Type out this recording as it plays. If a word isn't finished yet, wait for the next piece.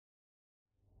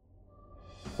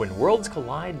When worlds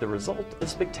collide, the result is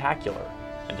spectacular,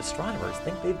 and astronomers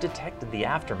think they've detected the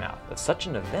aftermath of such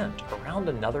an event around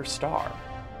another star.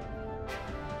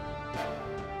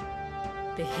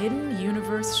 The Hidden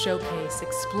Universe Showcase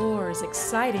explores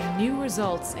exciting new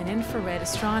results in infrared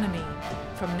astronomy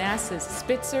from NASA's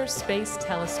Spitzer Space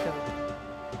Telescope.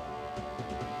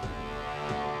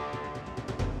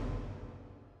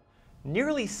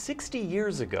 Nearly 60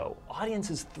 years ago,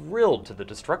 audiences thrilled to the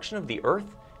destruction of the Earth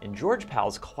in George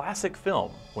Pal's classic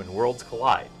film, When Worlds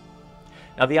Collide.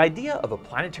 Now, the idea of a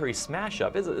planetary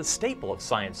smash-up is a staple of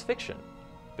science fiction,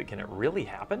 but can it really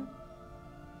happen?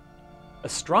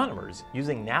 Astronomers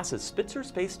using NASA's Spitzer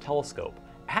Space Telescope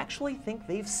actually think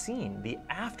they've seen the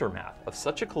aftermath of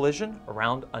such a collision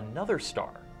around another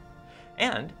star.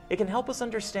 And it can help us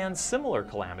understand similar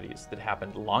calamities that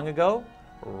happened long ago,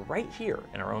 right here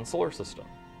in our own solar system.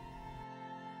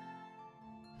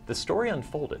 The story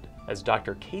unfolded as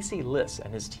Dr. Casey Liss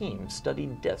and his team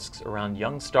studied disks around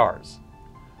young stars.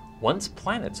 Once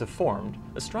planets have formed,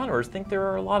 astronomers think there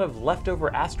are a lot of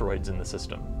leftover asteroids in the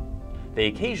system. They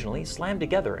occasionally slam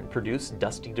together and produce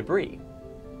dusty debris.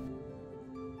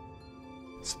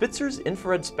 Spitzer's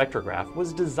infrared spectrograph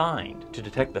was designed to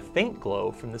detect the faint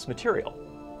glow from this material.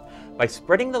 By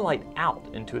spreading the light out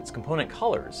into its component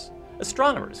colors,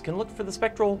 astronomers can look for the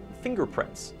spectral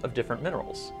fingerprints of different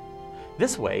minerals.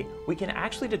 This way, we can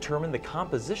actually determine the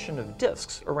composition of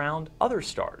disks around other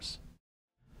stars.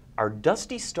 Our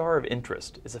dusty star of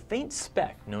interest is a faint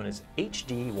speck known as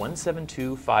HD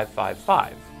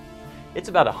 172555. It's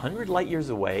about 100 light-years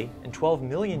away and 12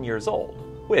 million years old,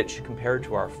 which, compared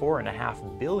to our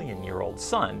 4.5 billion-year-old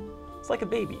sun, is like a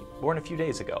baby born a few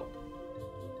days ago.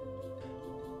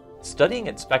 Studying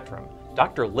its spectrum,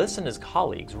 Dr. Liss and his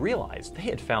colleagues realized they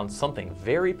had found something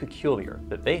very peculiar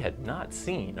that they had not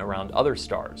seen around other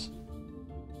stars.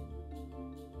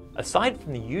 Aside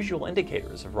from the usual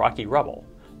indicators of rocky rubble,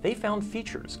 they found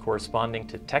features corresponding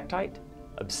to tektite,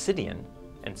 obsidian,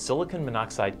 and silicon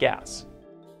monoxide gas.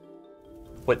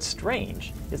 What's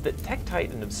strange is that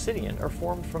tektite and obsidian are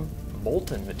formed from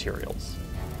molten materials.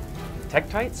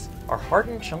 Tektites are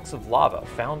hardened chunks of lava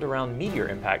found around meteor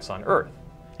impacts on Earth,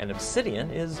 and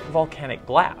obsidian is volcanic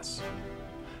glass.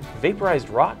 Vaporized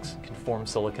rocks can form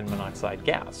silicon monoxide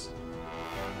gas.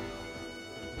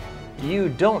 You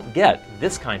don't get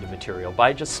this kind of material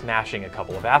by just smashing a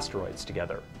couple of asteroids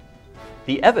together.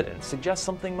 The evidence suggests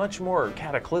something much more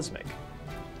cataclysmic.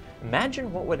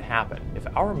 Imagine what would happen if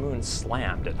our moon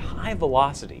slammed at high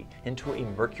velocity into a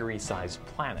Mercury-sized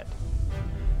planet.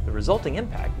 The resulting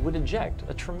impact would eject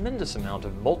a tremendous amount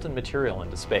of molten material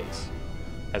into space.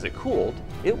 As it cooled,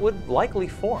 it would likely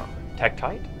form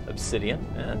tektite, obsidian,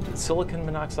 and silicon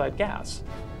monoxide gas,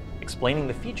 explaining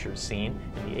the features seen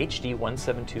in the HD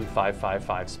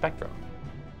 172555 spectrum.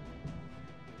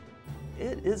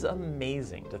 It is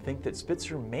amazing to think that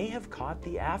Spitzer may have caught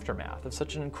the aftermath of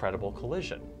such an incredible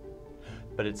collision.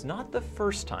 But it's not the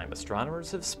first time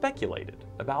astronomers have speculated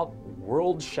about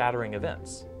world-shattering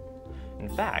events. In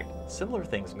fact, similar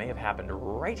things may have happened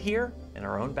right here in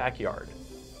our own backyard.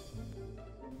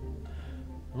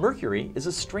 Mercury is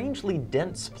a strangely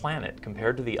dense planet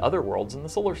compared to the other worlds in the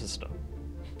solar system.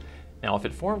 Now, if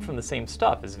it formed from the same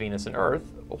stuff as Venus and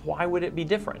Earth, why would it be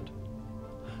different?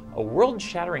 A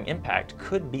world-shattering impact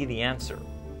could be the answer.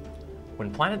 When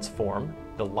planets form,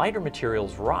 the lighter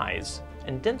materials rise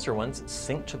and denser ones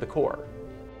sink to the core.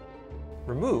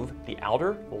 Remove the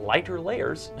outer, lighter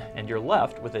layers, and you're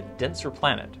left with a denser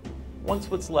planet,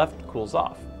 once what's left cools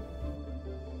off.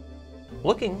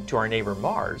 Looking to our neighbor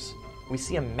Mars, we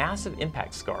see a massive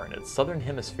impact scar in its southern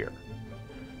hemisphere.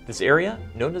 This area,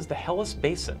 known as the Hellas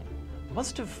Basin,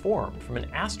 must have formed from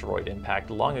an asteroid impact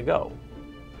long ago.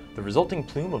 The resulting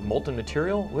plume of molten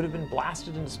material would have been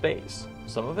blasted into space,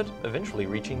 some of it eventually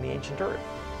reaching the ancient Earth.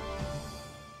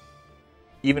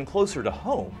 Even closer to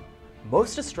home,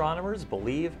 most astronomers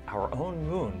believe our own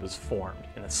moon was formed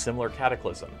in a similar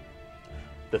cataclysm.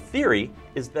 The theory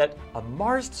is that a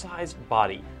Mars-sized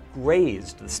body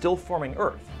grazed the still-forming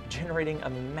Earth, generating a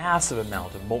massive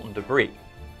amount of molten debris.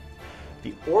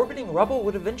 The orbiting rubble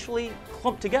would eventually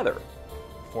clump together,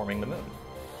 forming the moon.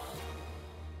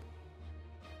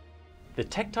 The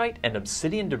tektite and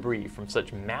obsidian debris from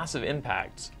such massive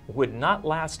impacts would not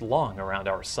last long around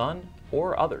our sun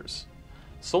or others.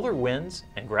 Solar winds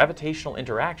and gravitational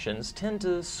interactions tend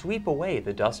to sweep away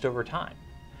the dust over time,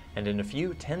 and in a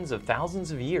few tens of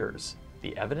thousands of years,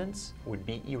 the evidence would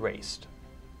be erased.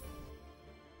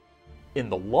 In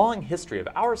the long history of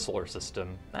our solar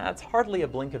system, that's hardly a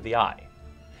blink of the eye.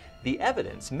 The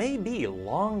evidence may be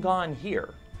long gone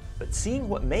here, but seeing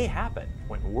what may happen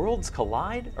when worlds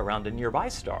collide around a nearby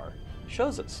star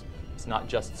shows us it's not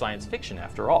just science fiction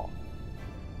after all.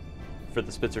 For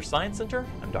the Spitzer Science Center,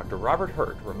 I'm Dr. Robert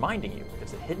Hurt, reminding you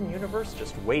there's a hidden universe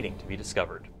just waiting to be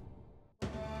discovered.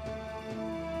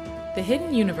 The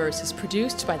Hidden Universe is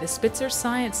produced by the Spitzer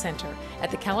Science Center at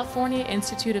the California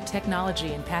Institute of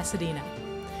Technology in Pasadena.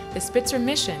 The Spitzer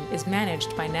mission is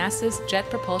managed by NASA's Jet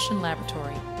Propulsion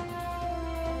Laboratory.